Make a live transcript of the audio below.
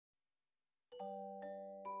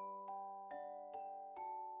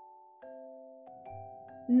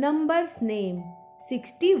Numbers name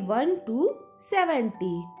 61 to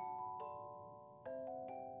 70.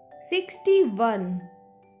 61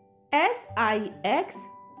 SIXTY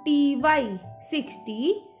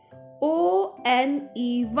 60 ONE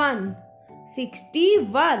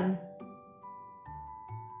 61.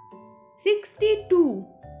 62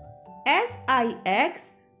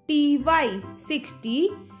 SIXTY 60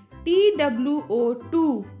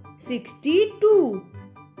 TWO 62.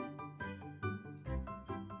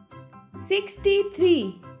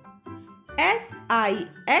 63 SIXTY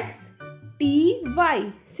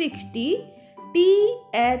 60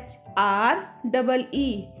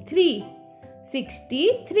 THREE 3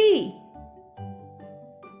 63.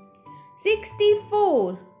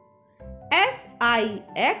 64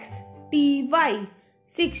 SIXTY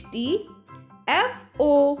 60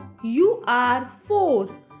 FOUR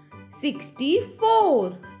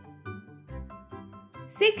 64.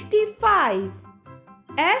 65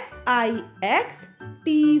 SIXTY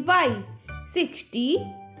 60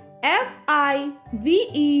 FIVE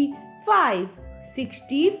 5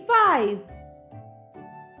 65.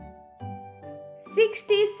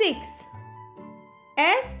 66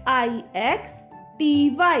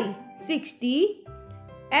 SIXTY 60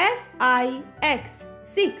 SIX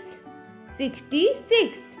 6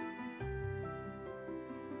 66.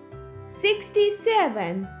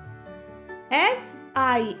 67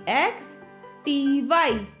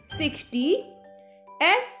 SIXTY 60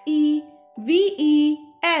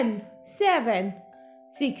 SEVEN 7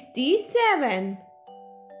 67.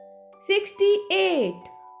 68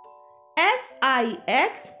 SIXTY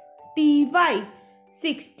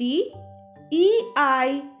 60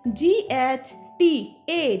 EIGHT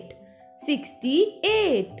 8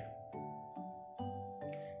 68.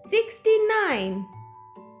 69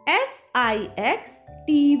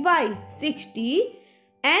 SIXTY 60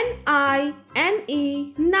 NINE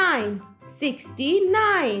 9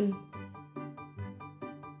 69.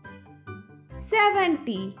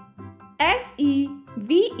 70 SEVENTY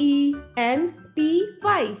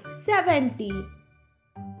 70.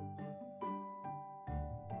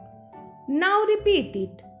 Now repeat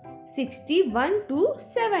it. 61 to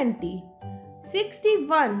 70.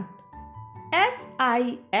 61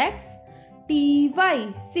 SIXTY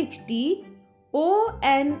 60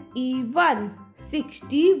 ONE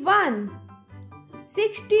 61.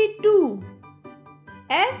 62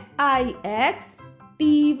 SIXTY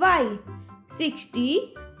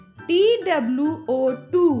 60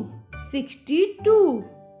 TWO 62.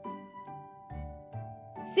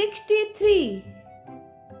 63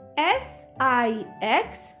 SIXTY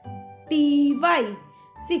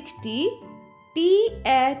 60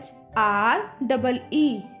 THREE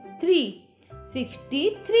 3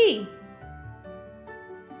 63.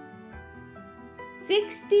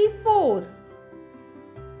 64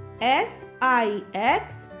 SIXTY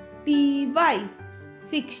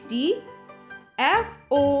 60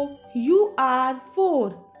 FOUR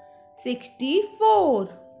 64.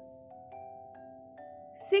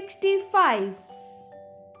 65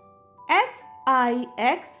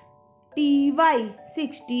 SIXTY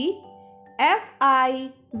 60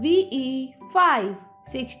 FIVE 5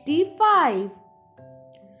 65.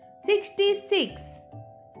 66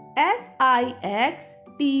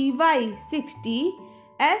 SIXTY 60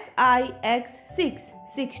 SIX 6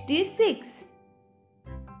 66.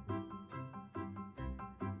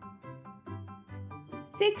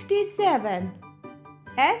 67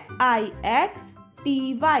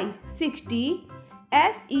 SIXTY 60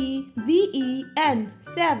 SEVEN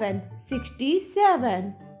 7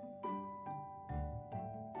 67.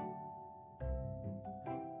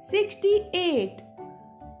 68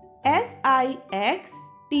 SIXTY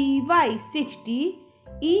 60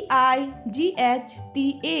 EIGHT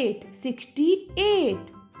 8 68.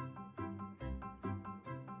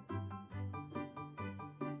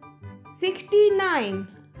 69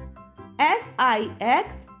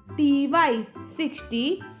 SIXTY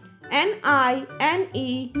 60 NINE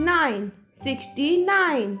 9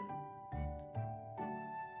 69.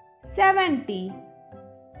 70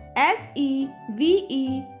 SEVENTY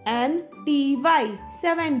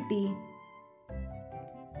 70.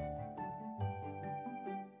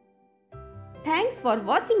 Thanks for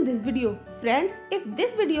watching this video. Friends, if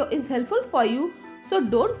this video is helpful for you, so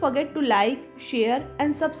don't forget to like, share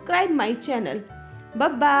and subscribe my channel. Bye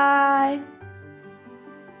bye.